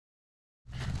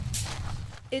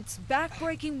It's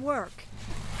backbreaking work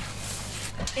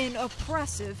in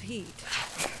oppressive heat.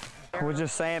 We're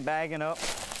just sandbagging up.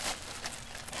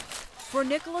 For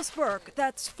Nicholas Burke,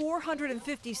 that's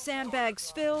 450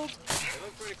 sandbags filled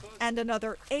and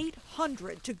another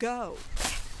 800 to go.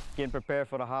 Getting prepared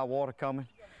for the hot water coming.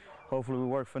 Hopefully we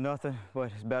work for nothing,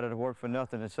 but it's better to work for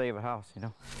nothing than save a house, you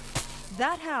know.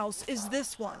 That house is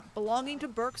this one, belonging to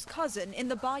Burke's cousin in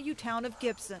the bayou town of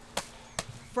Gibson.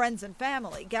 Friends and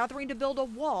family gathering to build a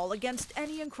wall against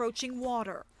any encroaching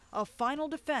water. A final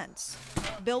defense,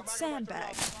 built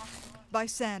sandbag by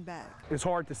sandbag. It's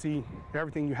hard to see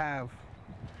everything you have,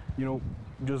 you know,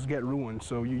 just get ruined.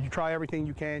 So you try everything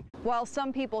you can. While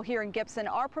some people here in Gibson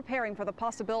are preparing for the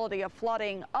possibility of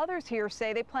flooding, others here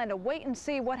say they plan to wait and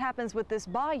see what happens with this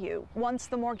bayou once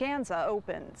the Morganza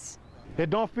opens. It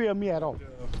don't fear me at all.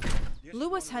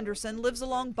 Lewis Henderson lives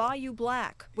along Bayou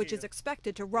Black, which is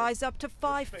expected to rise up to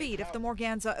 5 feet if the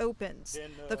Morganza opens.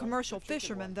 The commercial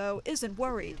fisherman, though, isn't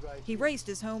worried. He raised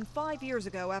his home 5 years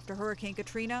ago after Hurricane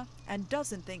Katrina and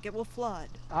doesn't think it will flood.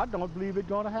 I don't believe it's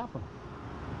going to happen.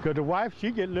 Because the wife,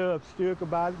 she get a little upset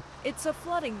about it. It's a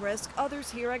flooding risk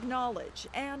others here acknowledge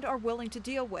and are willing to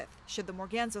deal with should the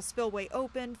Morganza spillway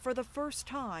open for the first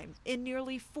time in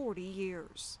nearly 40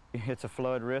 years. It's a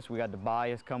flood risk. We got the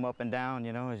bayous come up and down,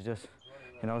 you know. It's just,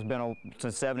 you know, it's been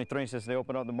since '73 since they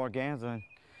opened up the Morganza, and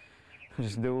we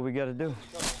just do what we got to do.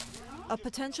 A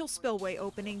potential spillway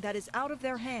opening that is out of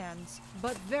their hands,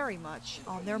 but very much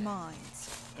on their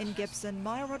minds. In Gibson,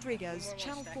 Maya Rodriguez,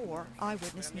 Channel 4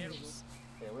 Eyewitness News.